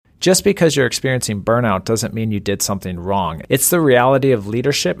Just because you're experiencing burnout doesn't mean you did something wrong. It's the reality of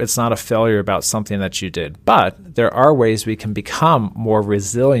leadership. It's not a failure about something that you did. But there are ways we can become more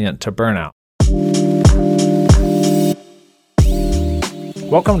resilient to burnout.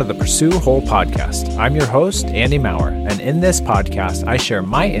 Welcome to the Pursue Whole podcast. I'm your host, Andy Maurer, and in this podcast, I share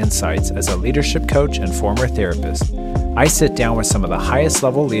my insights as a leadership coach and former therapist. I sit down with some of the highest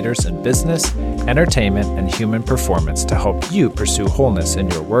level leaders in business, entertainment, and human performance to help you pursue wholeness in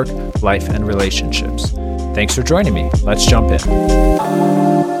your work, life, and relationships. Thanks for joining me. Let's jump in.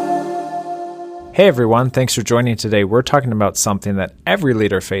 Hey everyone, thanks for joining today. We're talking about something that every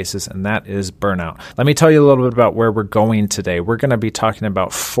leader faces, and that is burnout. Let me tell you a little bit about where we're going today. We're going to be talking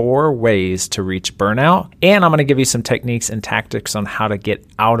about 4 ways to reach burnout, and I'm going to give you some techniques and tactics on how to get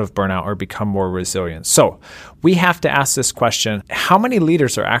out of burnout or become more resilient. So we have to ask this question: how many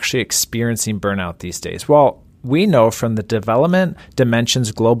leaders are actually experiencing burnout these days? Well, we know from the Development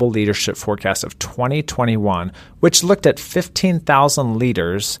Dimensions Global Leadership Forecast of 2021, which looked at 15,000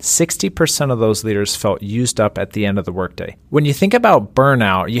 leaders, 60% of those leaders felt used up at the end of the workday. When you think about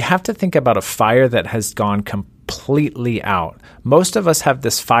burnout, you have to think about a fire that has gone completely out. Most of us have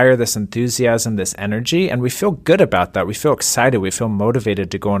this fire, this enthusiasm, this energy, and we feel good about that. We feel excited. We feel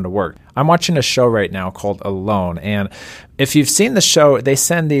motivated to go into work. I'm watching a show right now called Alone, and if you've seen the show, they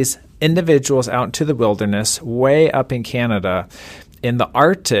send these individuals out into the wilderness way up in Canada in the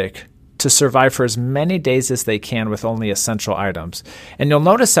Arctic to survive for as many days as they can with only essential items. And you'll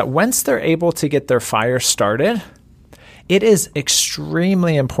notice that once they're able to get their fire started, it is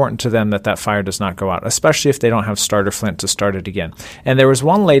extremely important to them that that fire does not go out, especially if they don't have starter flint to start it again. And there was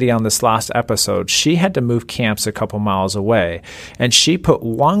one lady on this last episode, she had to move camps a couple miles away, and she put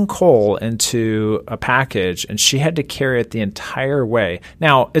one coal into a package, and she had to carry it the entire way.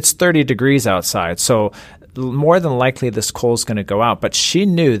 Now, it's 30 degrees outside, so more than likely this coal is going to go out, but she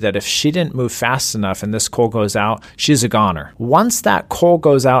knew that if she didn't move fast enough and this coal goes out, she's a goner. Once that coal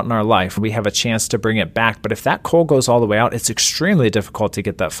goes out in our life, we have a chance to bring it back. But if that coal goes all the way out, it's extremely difficult to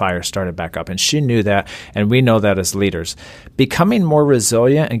get that fire started back up. And she knew that, and we know that as leaders. Becoming more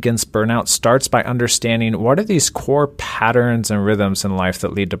resilient against burnout starts by understanding what are these core patterns and rhythms in life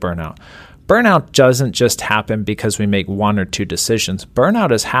that lead to burnout. Burnout doesn't just happen because we make 1 or 2 decisions.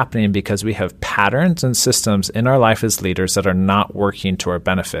 Burnout is happening because we have patterns and systems in our life as leaders that are not working to our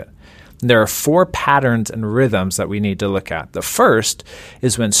benefit. There are 4 patterns and rhythms that we need to look at. The first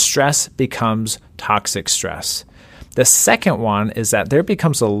is when stress becomes toxic stress. The second one is that there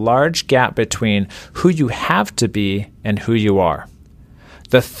becomes a large gap between who you have to be and who you are.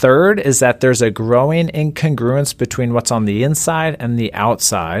 The third is that there's a growing incongruence between what's on the inside and the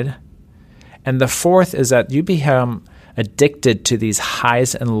outside. And the fourth is that you become addicted to these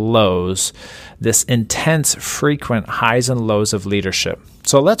highs and lows, this intense, frequent highs and lows of leadership.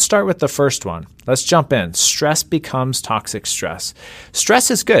 So let's start with the first one. Let's jump in. Stress becomes toxic stress. Stress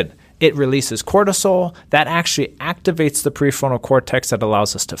is good. It releases cortisol. That actually activates the prefrontal cortex that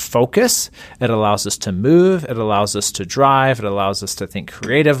allows us to focus. It allows us to move. It allows us to drive. It allows us to think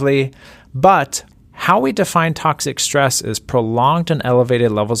creatively. But how we define toxic stress is prolonged and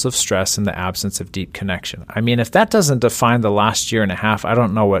elevated levels of stress in the absence of deep connection. I mean, if that doesn't define the last year and a half, I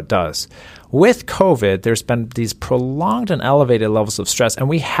don't know what does. With COVID, there's been these prolonged and elevated levels of stress, and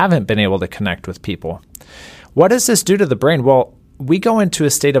we haven't been able to connect with people. What does this do to the brain? Well, we go into a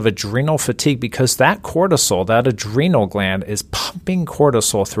state of adrenal fatigue because that cortisol, that adrenal gland, is pumping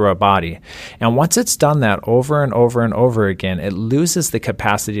cortisol through our body. And once it's done that over and over and over again, it loses the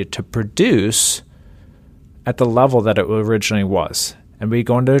capacity to produce at the level that it originally was. And we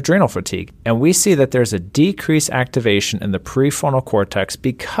go into adrenal fatigue. And we see that there's a decreased activation in the prefrontal cortex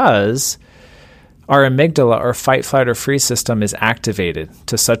because our amygdala, our fight, flight, or freeze system is activated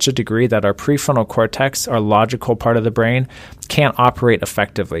to such a degree that our prefrontal cortex, our logical part of the brain, can't operate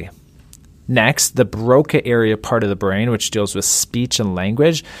effectively. Next, the Broca area part of the brain, which deals with speech and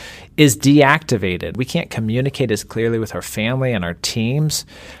language, is deactivated. We can't communicate as clearly with our family and our teams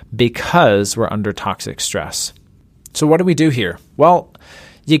because we're under toxic stress. So what do we do here? Well,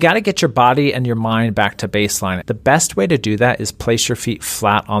 you got to get your body and your mind back to baseline. The best way to do that is place your feet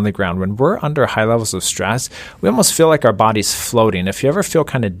flat on the ground. When we're under high levels of stress, we almost feel like our body's floating. If you ever feel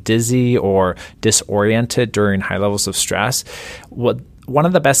kind of dizzy or disoriented during high levels of stress, one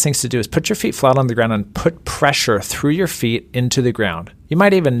of the best things to do is put your feet flat on the ground and put pressure through your feet into the ground. You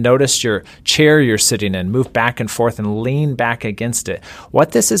might even notice your chair you're sitting in, move back and forth and lean back against it.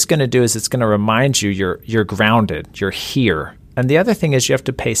 What this is going to do is it's going to remind you you're grounded, you're here. And the other thing is you have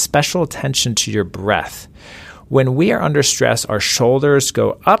to pay special attention to your breath. When we are under stress, our shoulders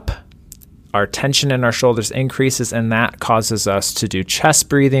go up, our tension in our shoulders increases, and that causes us to do chest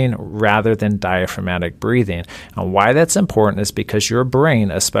breathing rather than diaphragmatic breathing. And why that's important is because your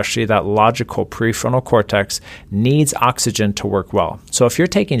brain, especially that logical prefrontal cortex, needs oxygen to work well. So if you're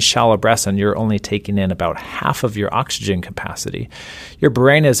taking shallow breaths and you're only taking in about half of your oxygen capacity, your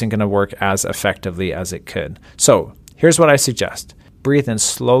brain isn't going to work as effectively as it could. So here's what I suggest. Breathe in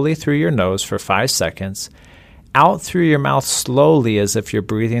slowly through your nose for 5 seconds, out through your mouth slowly as if you're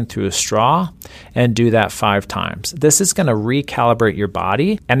breathing through a straw, and do that 5 times. This is going to recalibrate your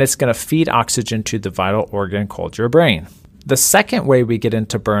body, and it's going to feed oxygen to the vital organ called your brain. The second way we get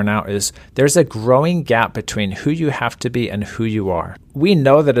into burnout is there's a growing gap between who you have to be and who you are. We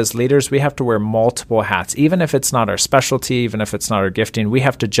know that as leaders, we have to wear multiple hats. Even if it's not our specialty, even if it's not our gifting, we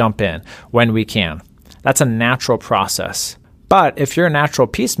have to jump in when we can. That's a natural process. But if you're a natural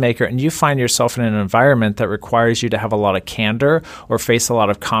peacemaker and you find yourself in an environment that requires you to have a lot of candor or face a lot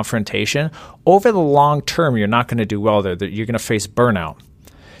of confrontation, over the long term, you're not going to do well there. You're going to face burnout.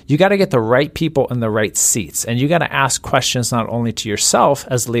 You got to get the right people in the right seats. And you got to ask questions not only to yourself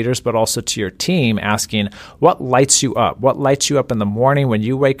as leaders, but also to your team, asking what lights you up? What lights you up in the morning when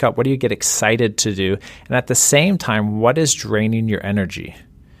you wake up? What do you get excited to do? And at the same time, what is draining your energy?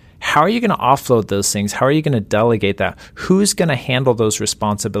 How are you going to offload those things? How are you going to delegate that? Who's going to handle those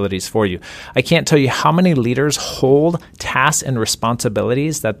responsibilities for you? I can't tell you how many leaders hold tasks and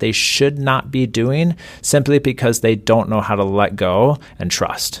responsibilities that they should not be doing simply because they don't know how to let go and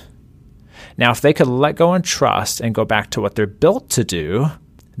trust. Now, if they could let go and trust and go back to what they're built to do,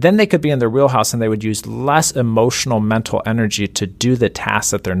 then they could be in their wheelhouse and they would use less emotional, mental energy to do the tasks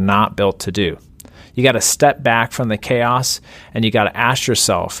that they're not built to do. You got to step back from the chaos and you got to ask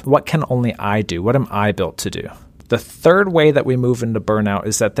yourself, what can only I do? What am I built to do? The third way that we move into burnout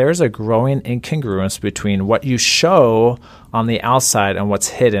is that there's a growing incongruence between what you show on the outside and what's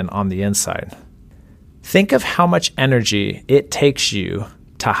hidden on the inside. Think of how much energy it takes you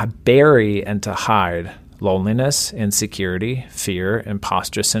to bury and to hide loneliness, insecurity, fear,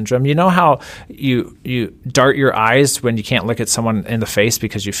 imposter syndrome. You know how you dart your eyes when you can't look at someone in the face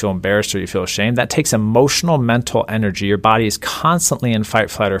because you feel embarrassed or you feel ashamed? That takes emotional, mental energy. Your body is constantly in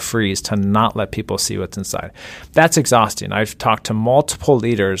fight, flight, or freeze to not let people see what's inside. That's exhausting. I've talked to multiple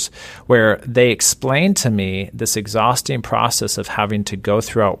leaders where they explain to me this exhausting process of having to go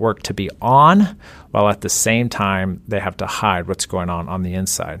throughout work to be on, while at the same time, they have to hide what's going on the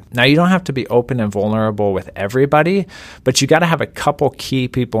inside. Now, you don't have to be open and vulnerable with everybody, but you got to have a couple key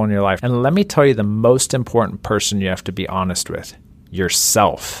people in your life. And let me tell you the most important person you have to be honest with: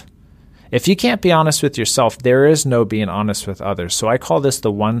 yourself. If you can't be honest with yourself, there is no being honest with others. So I call this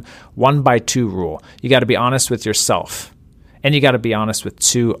the 1-by-2 rule. You got to be honest with yourself. And you got to be honest with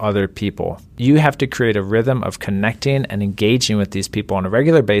 2 other people. You have to create a rhythm of connecting and engaging with these people on a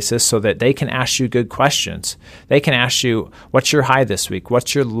regular basis so that they can ask you good questions. They can ask you, what's your high this week?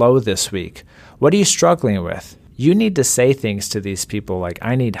 What's your low this week? What are you struggling with? You need to say things to these people like,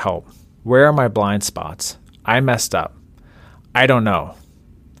 I need help. Where are my blind spots? I messed up. I don't know.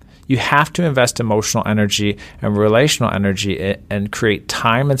 You have to invest emotional energy and relational energy and create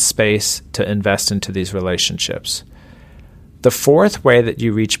time and space to invest into these relationships. The fourth way that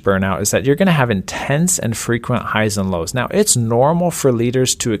you reach burnout is that you're going to have intense and frequent highs and lows. Now, it's normal for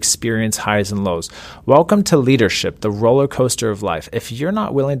leaders to experience highs and lows. Welcome to leadership, the roller coaster of life. If you're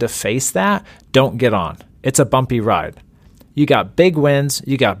not willing to face that, don't get on. It's a bumpy ride. You got big wins,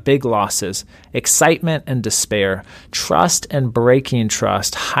 you got big losses, excitement and despair, trust and breaking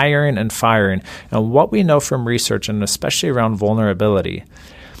trust, hiring and firing. And what we know from research, and especially around vulnerability,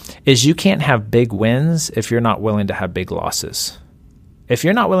 is you can't have big wins if you're not willing to have big losses. If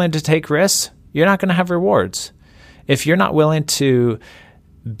you're not willing to take risks, you're not going to have rewards. If you're not willing to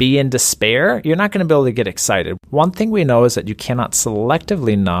be in despair, you're not going to be able to get excited. One thing we know is that you cannot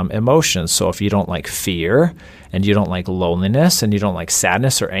selectively numb emotions. So if you don't like fear and you don't like loneliness and you don't like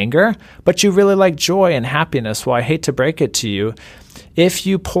sadness or anger, but you really like joy and happiness, well, I hate to break it to you, if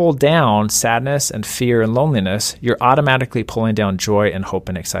you pull down sadness and fear and loneliness, you're automatically pulling down joy and hope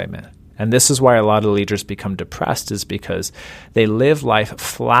and excitement. And this is why a lot of leaders become depressed, is because they live life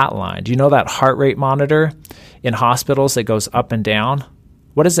flatlined. You know that heart rate monitor in hospitals that goes up and down?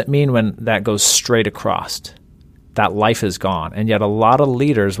 What does it mean when that goes straight across? That life is gone. And yet a lot of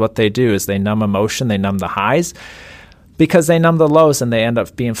leaders, what they do is they numb emotion, they numb the highs, because they numb the lows and they end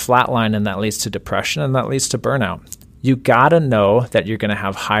up being flatlined, and that leads to depression and that leads to burnout. You got to know that you're going to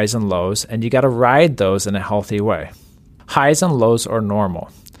have highs and lows, and you got to ride those in a healthy way. Highs and lows are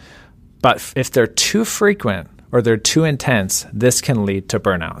normal. But if they're too frequent or they're too intense, this can lead to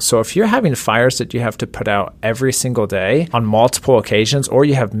burnout. So if you're having fires that you have to put out every single day on multiple occasions, or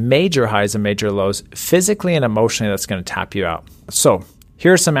you have major highs and major lows, physically and emotionally, that's going to tap you out. So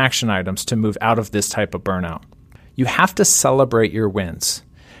here are some action items to move out of this type of burnout. You have to celebrate your wins.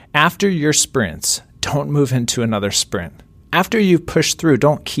 After your sprints, don't move into another sprint. After you've pushed through,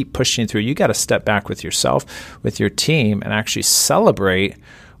 don't keep pushing through. You got to step back with yourself, with your team, and actually celebrate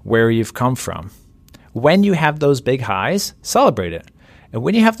where you've come from. When you have those big highs, celebrate it. And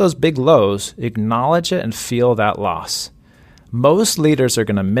when you have those big lows, acknowledge it and feel that loss. Most leaders are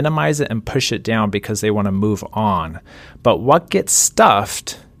going to minimize it and push it down because they want to move on. But what gets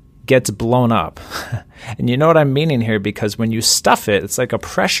stuffed gets blown up. And you know what I'm meaning here, because when you stuff it, it's like a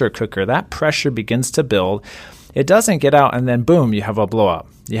pressure cooker. That pressure begins to build. It doesn't get out, and then boom, you have a blow up.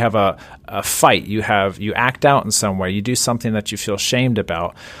 You have a fight. You act out in some way. You do something that you feel shamed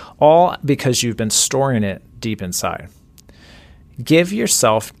about, all because you've been storing it deep inside. Give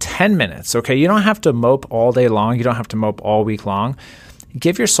yourself 10 minutes, okay? You don't have to mope all day long. You don't have to mope all week long.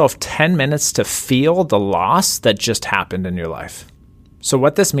 Give yourself 10 minutes to feel the loss that just happened in your life. So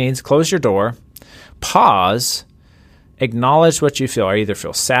what this means, close your door, pause, acknowledge what you feel. I either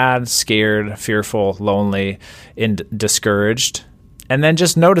feel sad, scared, fearful, lonely, and discouraged. And then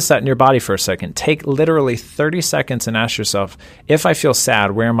just notice that in your body for a second. Take literally 30 seconds and ask yourself, if I feel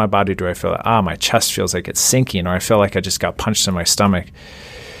sad, where in my body do I feel that? My chest feels like it's sinking, or I feel like I just got punched in my stomach.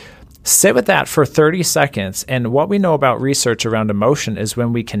 Sit with that for 30 seconds. And what we know about research around emotion is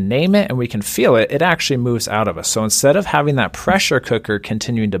when we can name it and we can feel it, it actually moves out of us. So instead of having that pressure cooker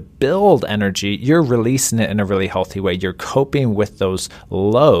continuing to build energy, you're releasing it in a really healthy way. You're coping with those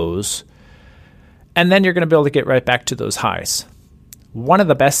lows, and then you're going to be able to get right back to those highs. One of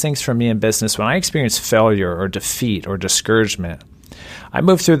the best things for me in business, when I experience failure or defeat or discouragement, I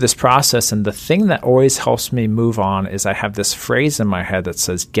move through this process, and the thing that always helps me move on is I have this phrase in my head that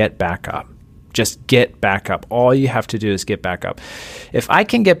says, get back up. Just get back up. All you have to do is get back up. If I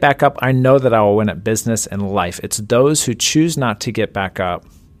can get back up, I know that I will win at business and life. It's those who choose not to get back up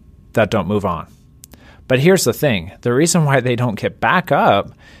that don't move on. But here's the thing. The reason why they don't get back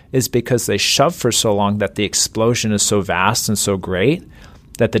up is because they shove for so long that the explosion is so vast and so great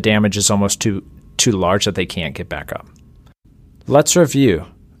that the damage is almost too large that they can't get back up. Let's review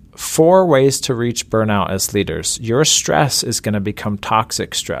 4 ways to reach burnout as leaders. Your stress is going to become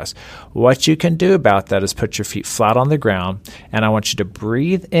toxic stress. What you can do about that is put your feet flat on the ground, and I want you to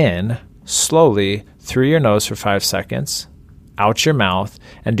breathe in slowly through your nose for 5 seconds, out your mouth,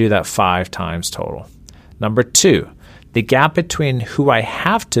 and do that 5 times total. Number 2, the gap between who I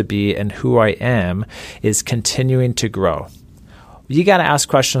have to be and who I am is continuing to grow. You got to ask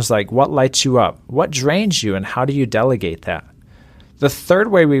questions like, what lights you up? What drains you? And how do you delegate that? The 3rd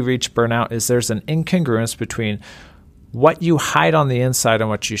way we reach burnout is there's an incongruence between what you hide on the inside and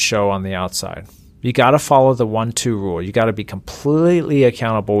what you show on the outside. You got to follow the 1-2 rule. You got to be completely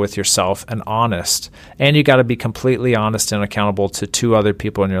accountable with yourself and honest. And you got to be completely honest and accountable to 2 other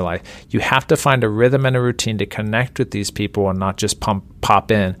people in your life. You have to find a rhythm and a routine to connect with these people and not just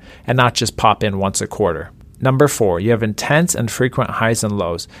pop in once a quarter. Number 4, you have intense and frequent highs and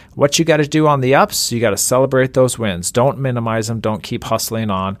lows. What you got to do on the ups, you got to celebrate those wins. Don't minimize them. Don't keep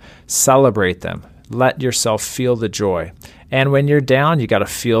hustling on. Celebrate them. Let yourself feel the joy. And when you're down, you got to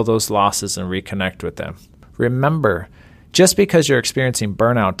feel those losses and reconnect with them. Remember, just because you're experiencing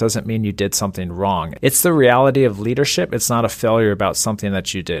burnout doesn't mean you did something wrong. It's the reality of leadership. It's not a failure about something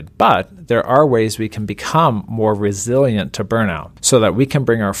that you did. But there are ways we can become more resilient to burnout so that we can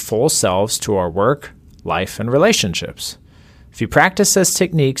bring our full selves to our work, life, and relationships. If you practice these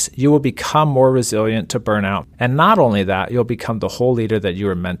techniques, you will become more resilient to burnout. And not only that, you'll become the whole leader that you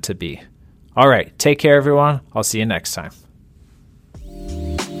were meant to be. All right, take care, everyone. I'll see you next time.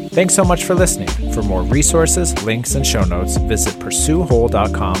 Thanks so much for listening. For more resources, links, and show notes, visit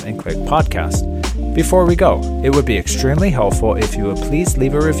pursuewhole.com and click podcast. Before we go, it would be extremely helpful if you would please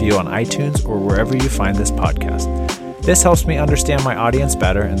leave a review on iTunes or wherever you find this podcast. This helps me understand my audience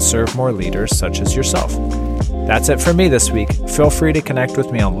better and serve more leaders such as yourself. That's it for me this week. Feel free to connect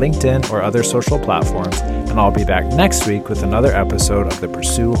with me on LinkedIn or other social platforms, and I'll be back next week with another episode of the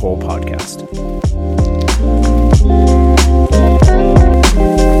Pursue Whole podcast.